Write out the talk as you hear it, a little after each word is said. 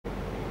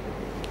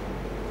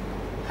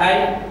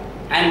Hi,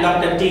 I am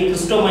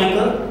Dr.Christo,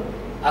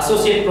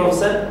 Associate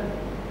Professor,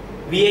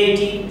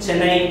 VIT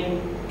Chennai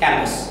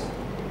campus.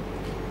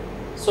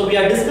 So we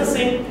are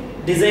discussing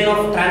design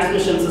of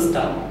transmission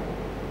system.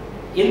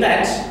 In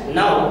that,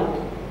 now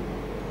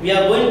we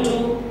are going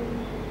to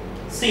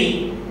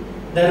see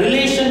the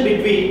relation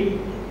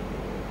between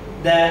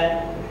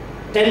the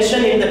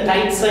tension in the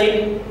tight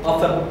side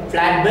of a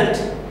flat belt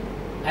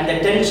and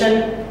the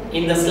tension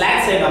in the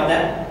slack side of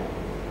the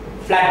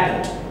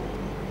flat belt.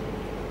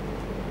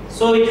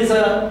 So it is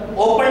an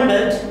open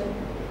belt.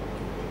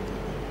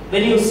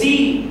 When you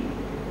see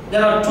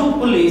there are two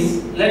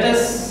pulleys, let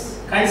us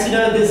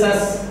consider this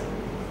as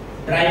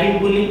driving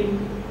pulley,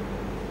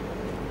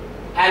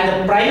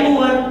 and the prime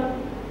mover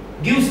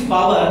gives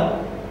power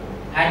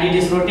and it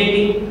is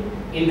rotating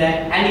in the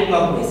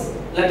anti-clockwise.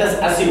 Let us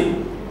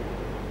assume.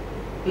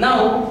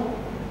 Now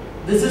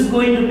this is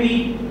going to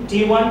be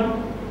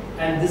T1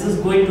 and this is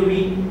going to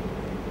be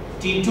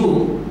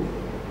T2,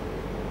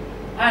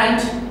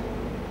 and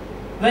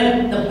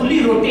when the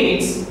pulley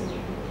rotates,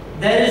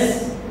 there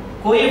is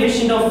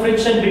coefficient of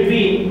friction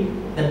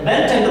between the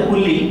belt and the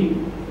pulley.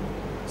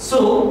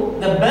 So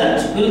the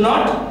belt will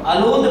not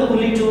allow the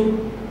pulley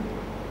to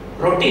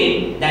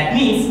rotate. That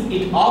means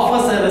it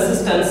offers a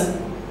resistance.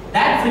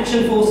 That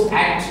friction force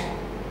acts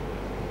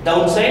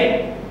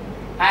downside,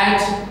 and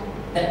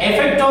the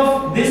effect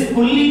of this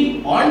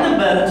pulley on the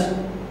belt,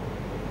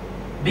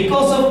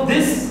 because of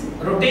this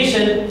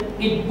rotation,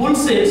 it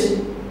pulls it,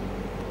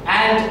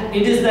 and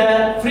it is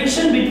the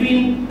friction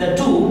between the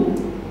two,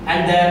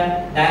 and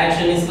the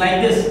direction is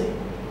like this.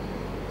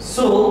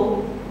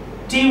 So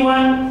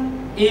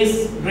T1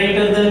 is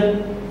greater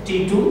than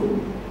T2.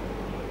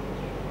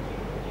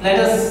 Let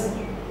us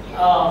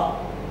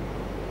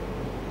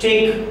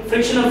take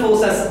frictional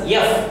force as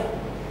F.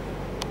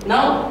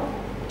 Now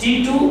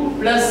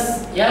T2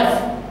 plus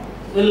F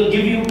will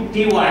give you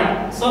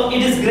T1. So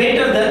it is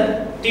greater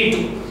than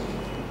T2.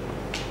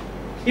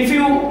 If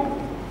you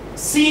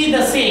see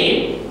the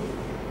same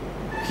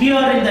here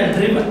in the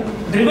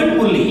driven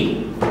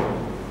pulley,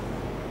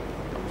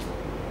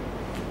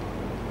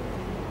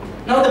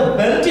 now the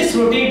belt is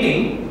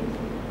rotating,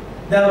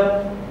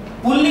 the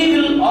pulley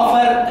will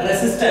offer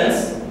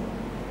resistance,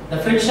 the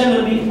friction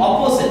will be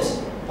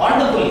opposite on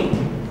the pulley,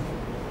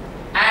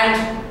 and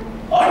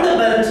on the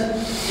belt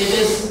it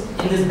is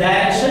in this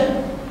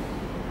direction.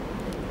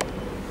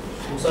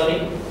 I'm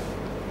sorry.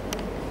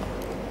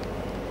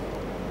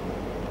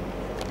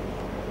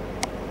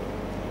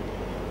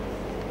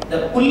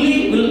 The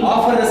pulley will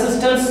offer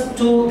resistance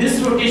to this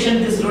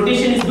rotation. This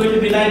rotation is going to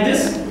be like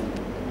this,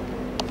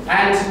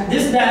 and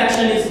this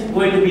direction is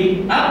going to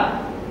be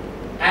up,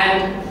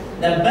 and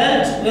the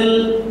belt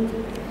will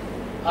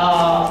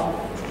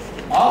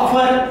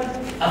offer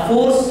a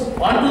force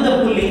onto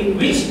the pulley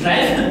which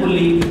drives the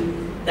pulley.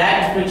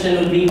 That friction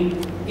will be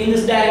in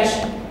this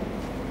direction.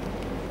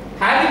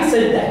 Having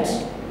said that,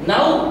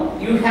 now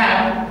you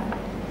have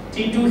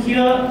T2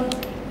 here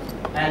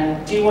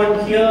and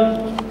T1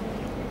 here.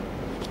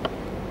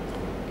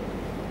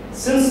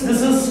 Since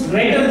this is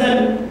greater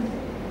than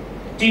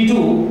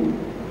T2,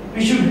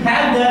 we should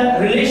have the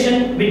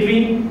relation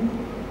between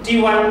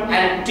T1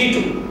 and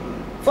T2.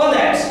 For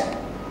that,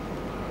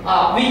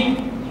 we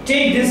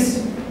take this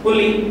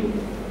pulley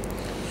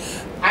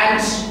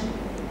and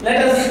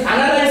let us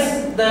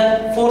analyze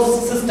the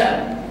force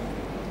system.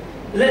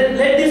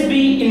 Let this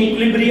be in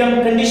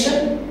equilibrium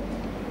condition.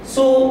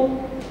 So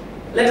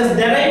let us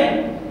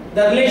derive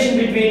the relation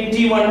between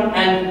T1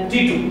 and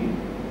T2.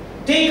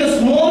 Take a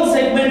small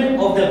segment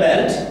of the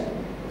belt,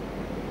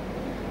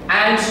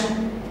 and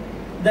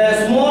the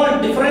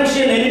small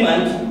differential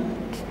element,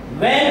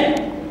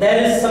 when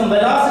there is some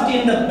velocity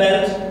in the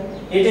belt,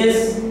 it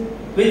is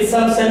with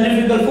some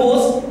centrifugal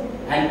force,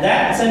 and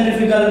that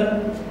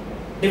centrifugal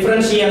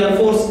differential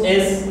force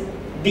is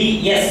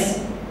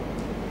ds.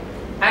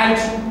 And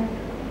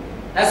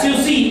as you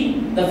see,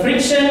 the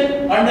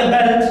friction on the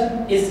belt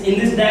is in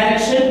this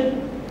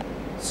direction.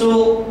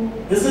 So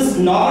this is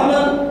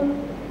normal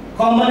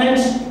component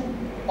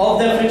of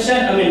the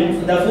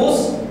friction, the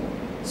force.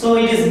 So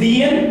it is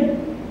dN,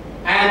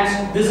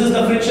 and this is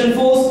the friction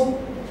force,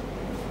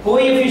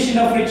 coefficient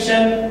of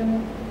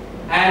friction,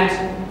 and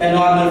the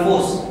normal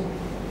force.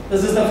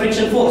 This is the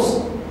friction force.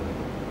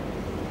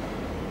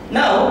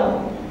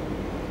 Now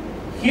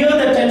here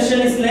the tension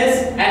is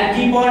less, and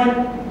keep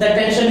on the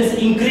tension is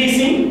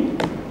increasing.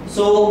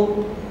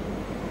 So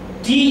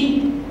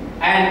T,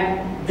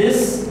 and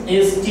this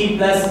is T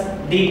plus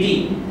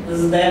dt. This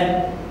is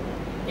the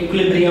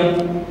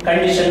equilibrium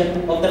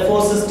condition of the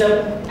force system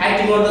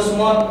acting on the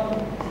small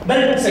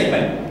belt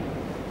segment.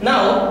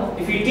 Now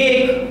if you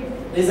take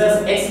this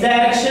as x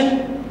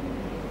direction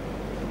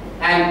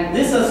and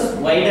this as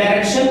y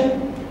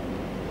direction,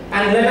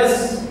 and let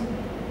us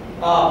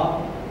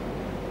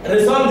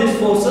resolve these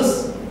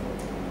forces.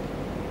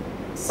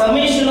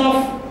 Summation of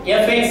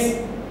fx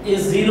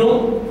is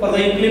 0 for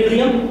the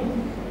equilibrium.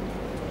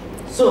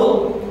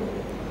 So,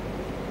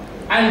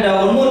 and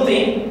one more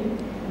thing,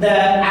 the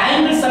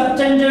angle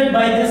subtended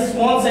by this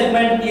small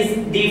segment is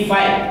d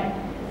phi.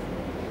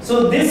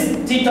 So this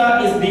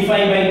theta is d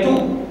phi by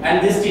 2 and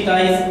this theta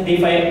is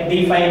d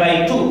phi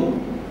by 2.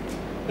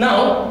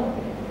 Now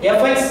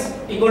Fx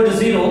equal to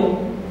 0.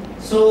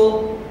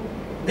 So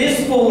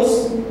this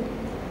force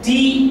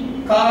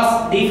T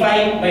cos d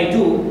phi by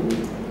 2,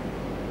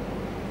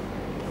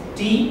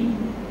 T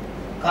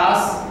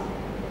cos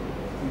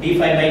d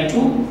phi by 2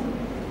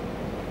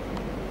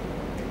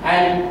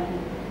 and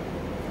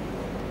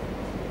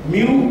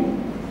mu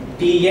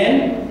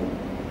dn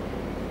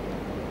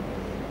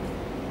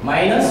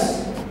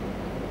minus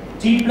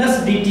t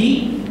plus dt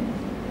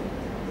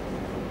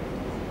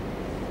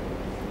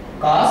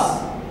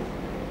cos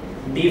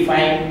d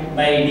phi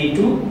by d2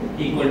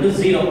 equal to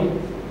 0.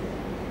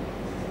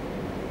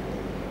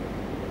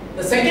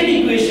 The second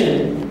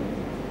equation,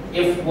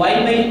 if y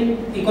by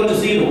equal to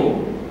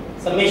 0,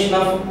 summation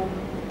of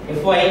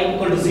fy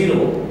equal to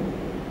 0,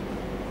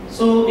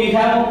 so we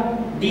have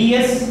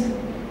ds,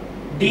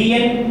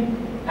 dn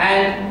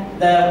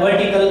and the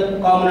vertical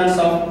components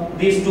of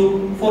these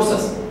two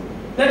forces.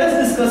 Let us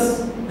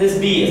discuss this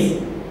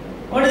ds.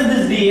 What is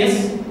this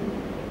ds?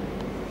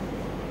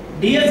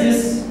 ds is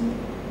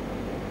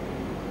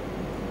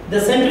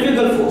the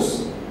centrifugal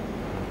force.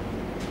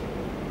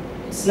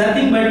 It's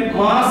nothing but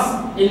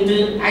mass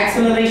into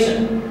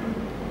acceleration.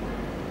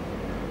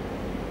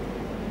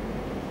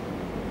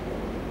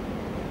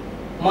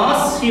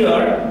 Mass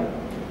here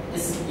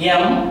is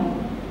m.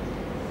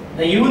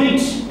 The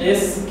unit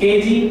is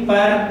kg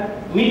per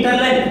meter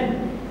length.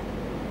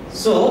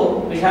 So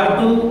we have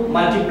to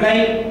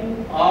multiply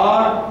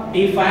r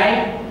d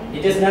phi.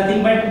 It is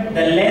nothing but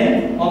the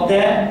length of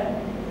the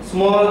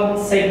small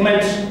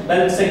segment,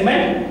 bulk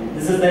segment.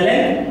 This is the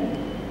length.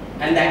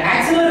 And the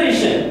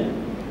acceleration,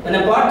 when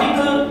a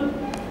particle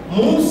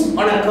moves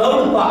on a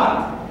curved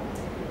path,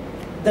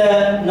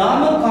 the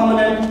normal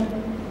component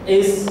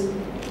is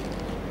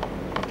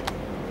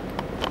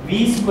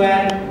v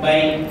square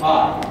by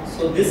r.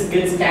 So this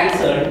gets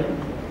cancelled.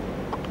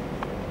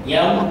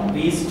 M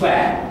v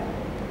square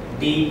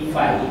d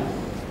phi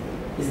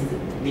is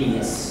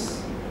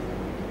ds.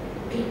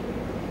 Okay.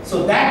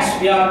 So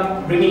that we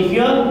are bringing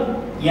here,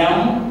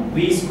 m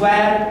v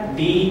square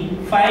d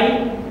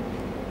phi,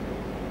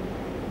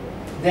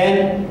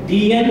 then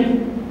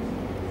dn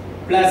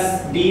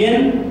plus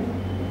dn,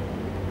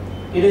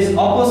 it is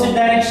opposite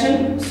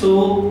direction,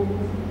 so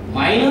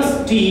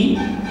minus t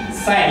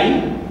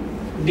sine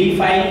d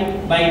phi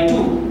by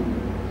 2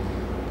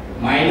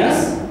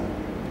 minus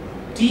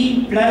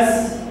t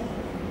plus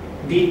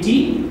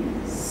dt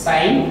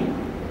sine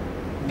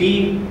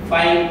d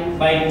phi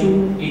by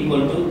 2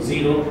 equal to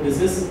 0.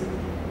 This is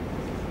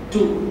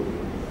 2.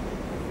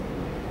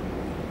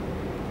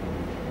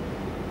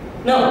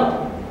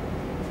 Now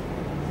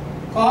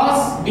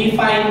cos d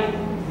phi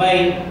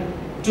by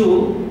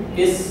 2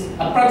 is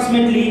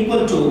approximately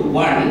equal to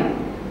 1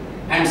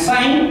 and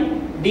sine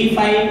d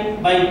phi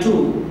by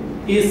 2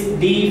 is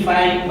d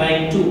phi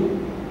by 2.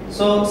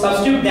 So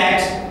substitute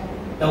that,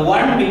 the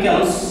 1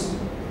 becomes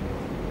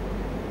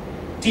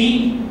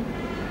t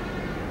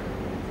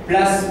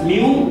plus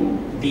mu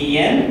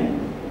dn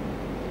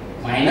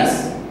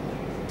minus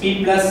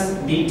t plus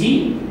dt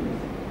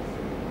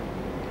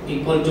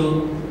equal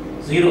to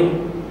 0.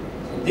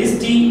 So this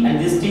t and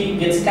this t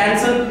gets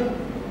cancelled.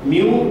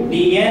 Mu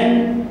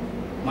dn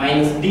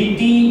minus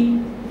dt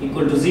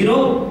equal to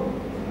 0.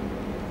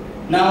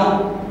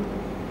 Now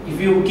if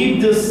you keep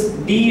this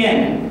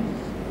dn,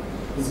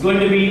 it's going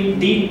to be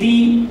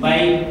dt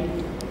by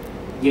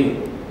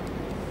u.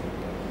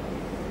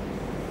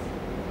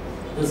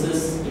 This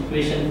is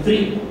equation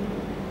 3.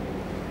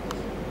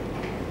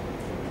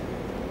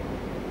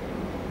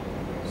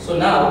 So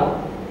now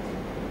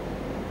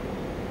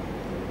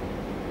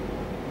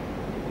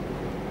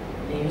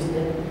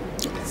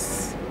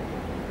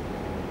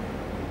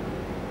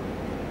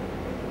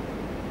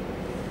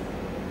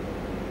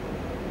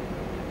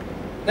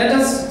let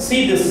us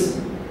see this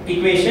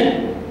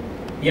equation.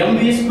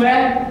 mv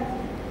square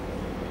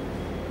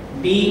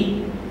d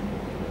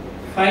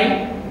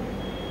phi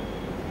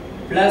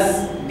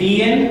plus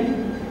dn.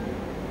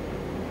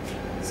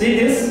 See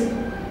this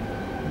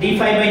d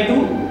phi by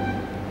 2.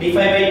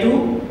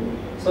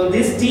 So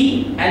this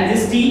t and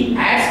this t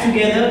adds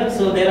together.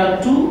 So there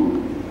are 2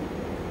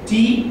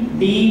 t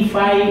d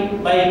phi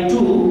by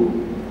 2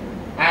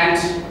 and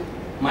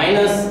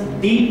minus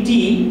dt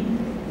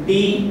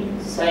d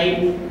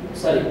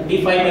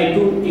phi by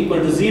 2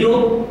 equal to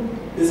 0.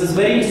 This is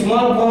very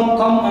small amount,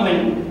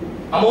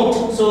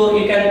 so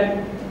you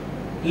can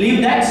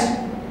leave that.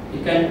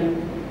 You can.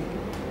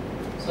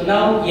 So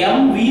now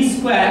mv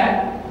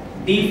square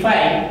d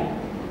phi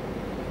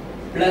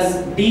plus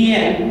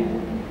dn.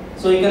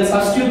 So you can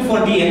substitute for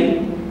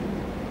dn.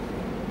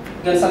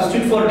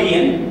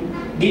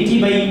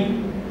 Dt by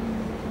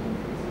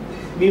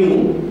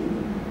mu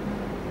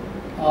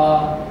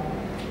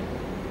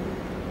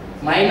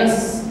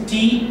minus t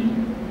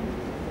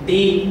d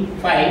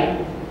phi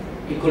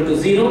equal to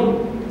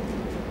 0.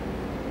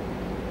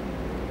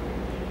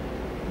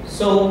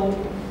 So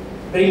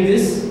bring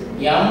this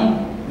m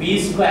v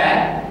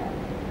square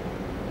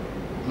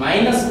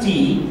minus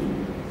T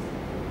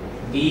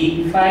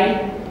d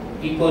phi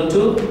equal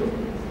to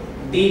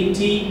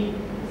dt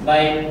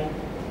by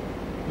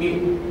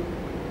mu.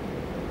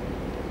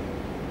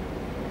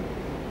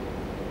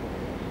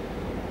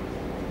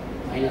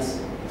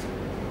 Minus.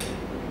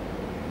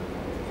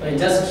 So I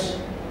just,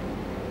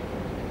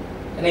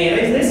 can I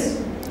erase this?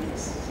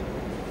 Yes.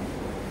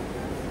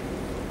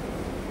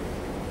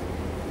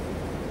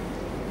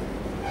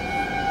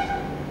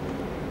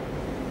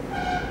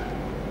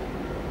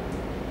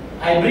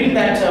 I bring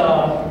that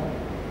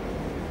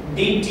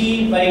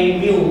dt by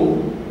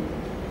mu,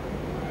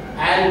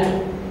 and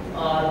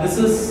this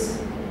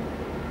is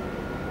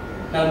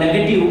now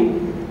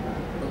negative,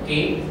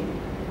 okay.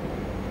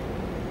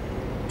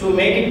 To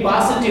make it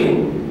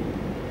positive,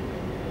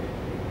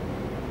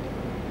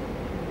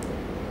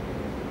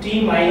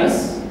 T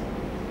minus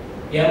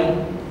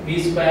m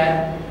v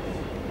square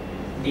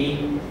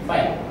d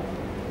phi.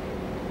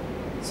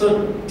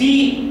 So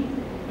T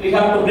we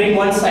have to bring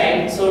one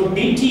side, so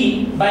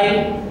dt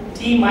by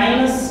T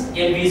minus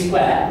m v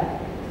square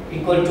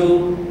equal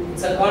to,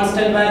 it's a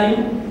constant value,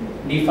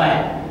 d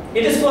phi.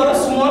 It is for a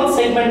small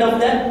segment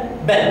of the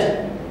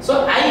belt.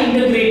 So I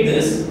integrate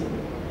this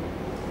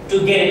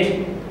to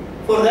get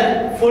for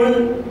the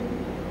full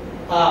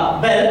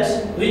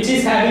belt which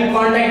is having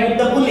contact with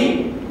the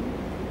pulley.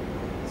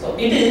 So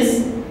it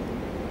is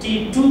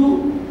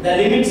T2, the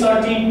limits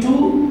are T2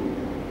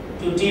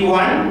 to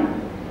T1,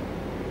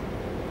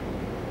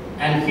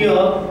 and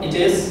here it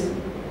is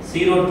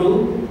 0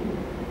 to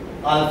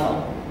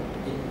alpha.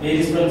 It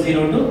varies from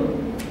 0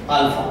 to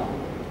alpha.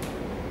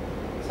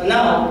 So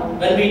now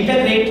when we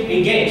integrate,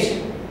 we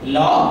get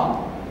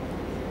log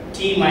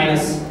T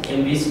minus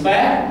mv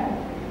square,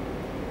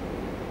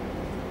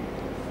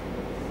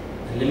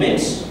 the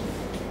limits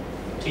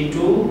T2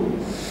 to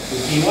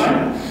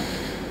T1,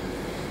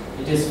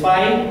 it is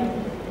phi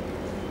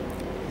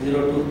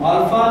 0 to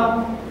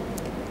alpha,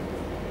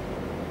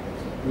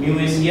 mu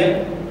is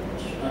here,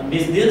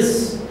 miss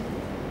this.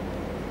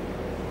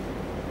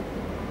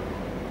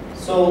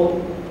 So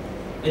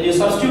when you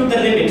substitute the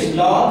limit,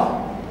 log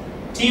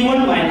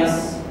T1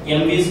 minus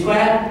mv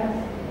square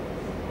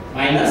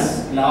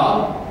minus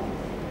log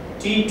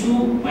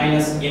T2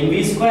 minus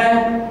mv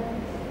square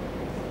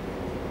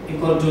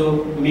equal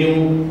to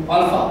mu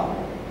alpha.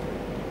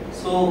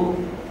 So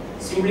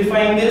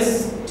simplifying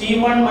this,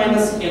 T1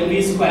 minus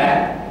mv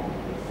square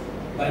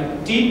by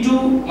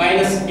T2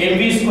 minus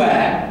mv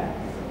square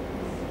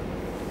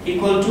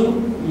equal to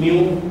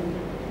mu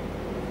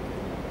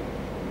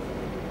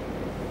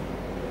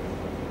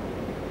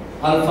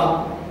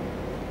alpha.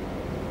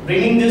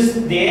 Bringing this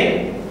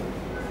there,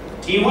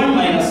 T1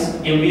 minus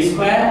mv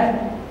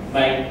square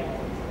by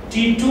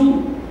T2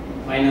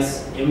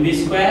 minus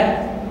mv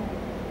square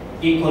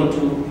equal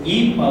to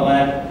e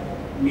power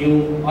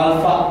mu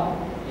alpha.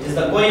 This is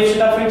the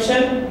coefficient of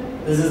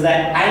friction, this is the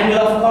angle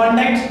of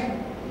contact,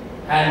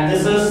 and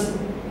this is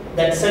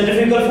that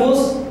centrifugal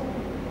force.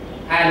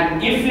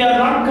 And if we are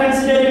not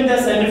considering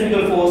the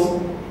centrifugal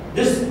force,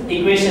 this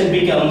equation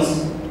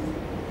becomes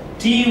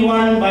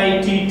T1 by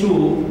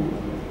T2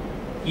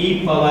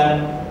 e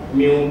power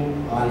mu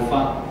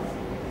alpha.